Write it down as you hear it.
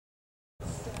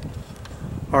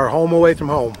Our home away from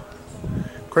home.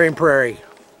 Crane Prairie.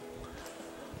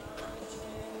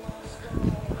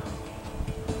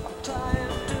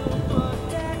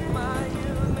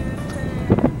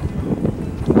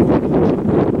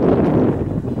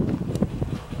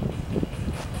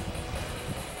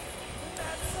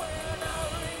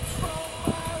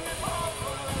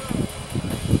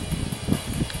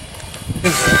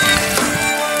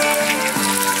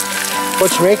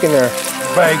 What you making there?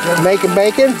 Bacon. Making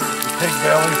bacon? Pig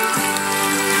belly.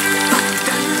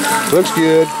 Looks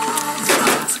good.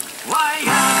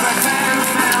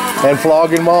 And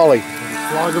flogging Molly.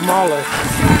 Flogging Molly.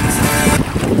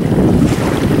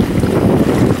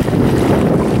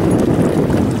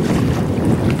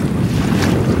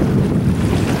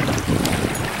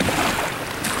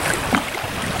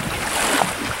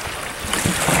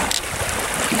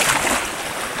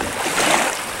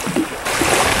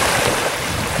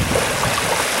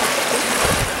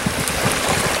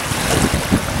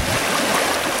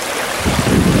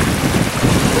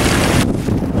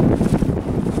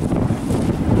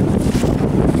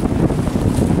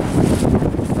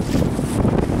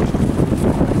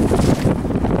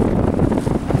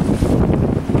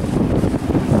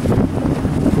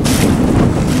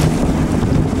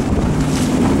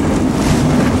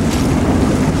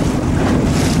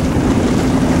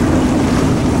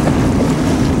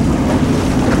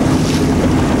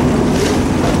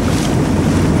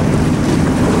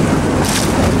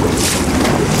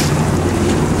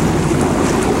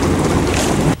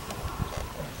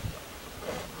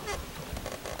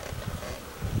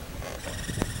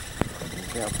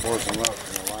 Can't force him up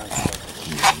in the line.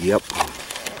 Yep.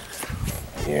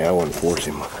 Yeah, I wouldn't force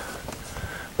him.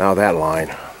 Now that line.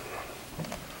 Down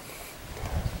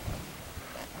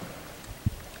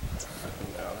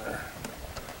there.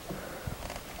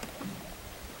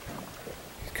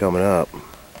 He's coming up.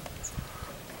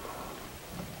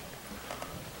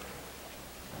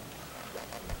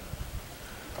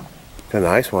 It's a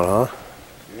nice one, huh?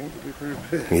 Seems to be pretty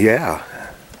big. Yeah.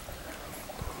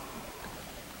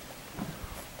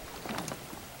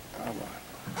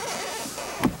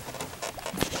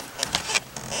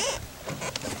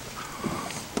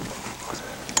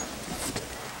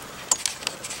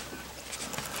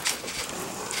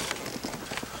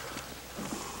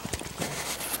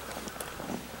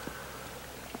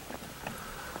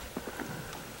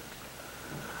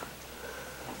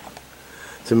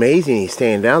 It's amazing he's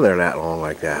staying down there that long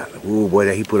like that. Ooh,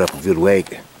 boy, he put up a good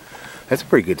wake. That's a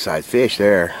pretty good sized fish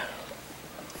there.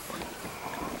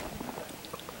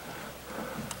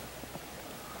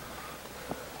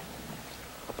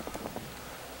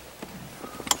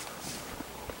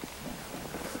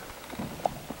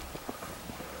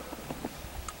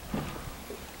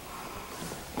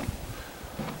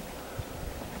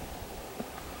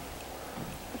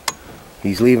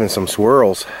 He's leaving some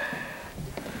swirls.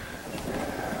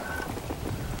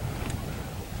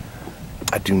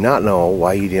 I do not know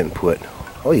why you didn't put...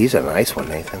 Oh, he's a nice one,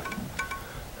 Nathan.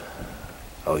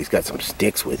 Oh, he's got some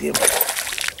sticks with him.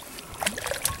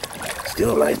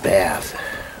 Still a nice bass.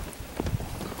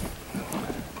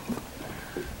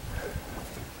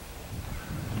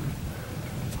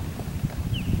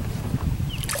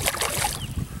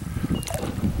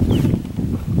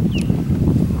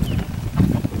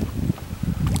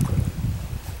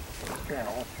 Carrying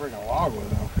a whole friggin' log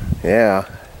with him. Yeah.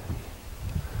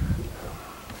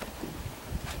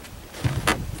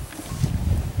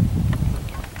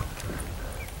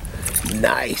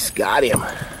 Nice, got him.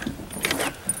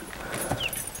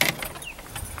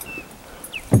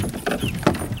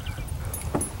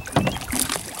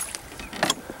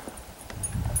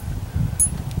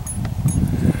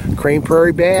 Crane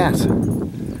Prairie bass.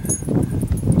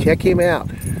 Check him out.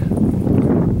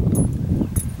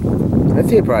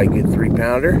 That's a probably good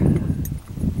 3-pounder.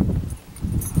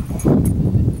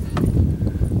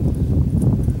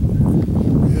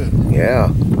 Good.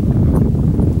 Yeah.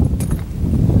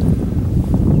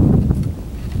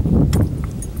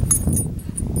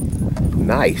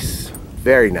 Nice.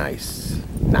 Very nice.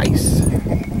 Nice.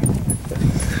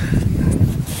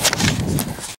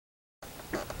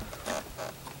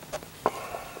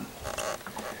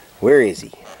 Where is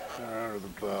he? Under the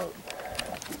boat.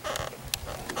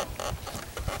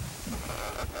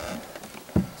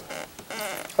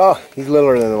 Oh, he's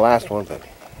littler than the last one, but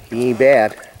he ain't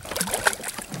bad.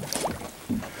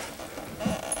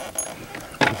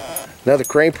 Another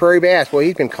Crane Prairie bass. Well,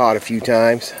 he's been caught a few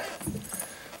times.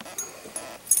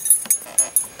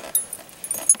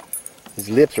 His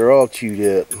lips are all chewed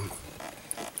up.